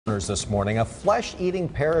This morning, a flesh-eating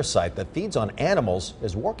parasite that feeds on animals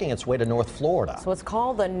is working its way to North Florida. So it's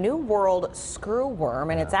called the New World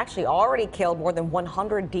screwworm, and it's actually already killed more than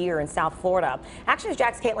 100 deer in South Florida. Action News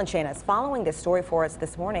Jack's Caitlin Shanna is following this story for us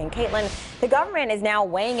this morning. Caitlin, the government is now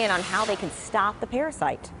weighing in on how they can stop the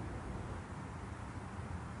parasite.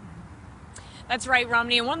 That's right,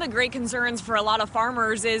 Romney. And one of the great concerns for a lot of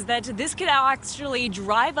farmers is that this could actually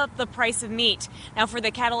drive up the price of meat. Now, for the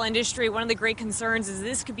cattle industry, one of the great concerns is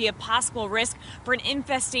this could be a possible risk for an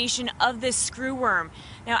infestation of this screwworm.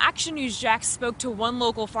 Now, Action News Jack spoke to one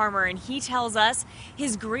local farmer, and he tells us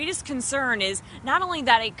his greatest concern is not only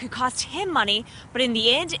that it could cost him money, but in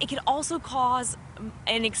the end, it could also cause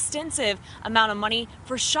an extensive amount of money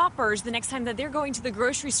for shoppers the next time that they're going to the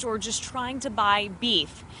grocery store just trying to buy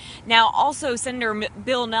beef. Now, also, Senator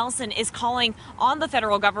Bill Nelson is calling on the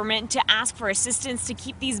federal government to ask for assistance to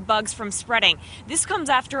keep these bugs from spreading. This comes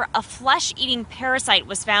after a flesh-eating parasite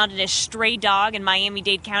was found in a stray dog in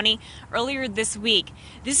Miami-Dade County earlier this week.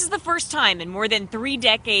 This is the first time in more than 3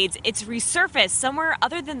 decades it's resurfaced somewhere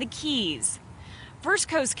other than the Keys. First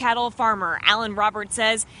Coast cattle farmer Alan Roberts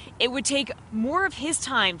says it would take more of his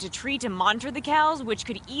time to treat and monitor the cows, which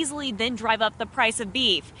could easily then drive up the price of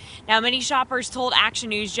beef. Now, many shoppers told Action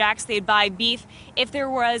News Jax they'd buy beef if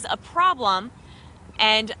there was a problem,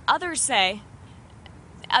 and others are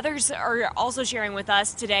also sharing with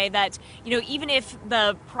us today that, even if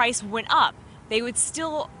the price went up, they would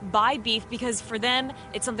still buy beef because for them,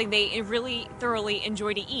 it's something they really thoroughly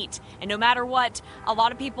enjoy to eat. And no matter what, a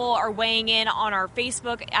lot of people are weighing in on our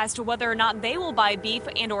Facebook as to whether or not they will buy beef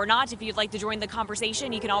and or not. If you'd like to join the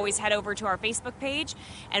conversation, you can always head over to our Facebook page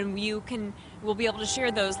and we'll be able to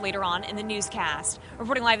share those later on in the newscast.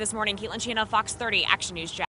 Reporting live this morning, Caitlin Shanna, Fox 30 Action News Jack.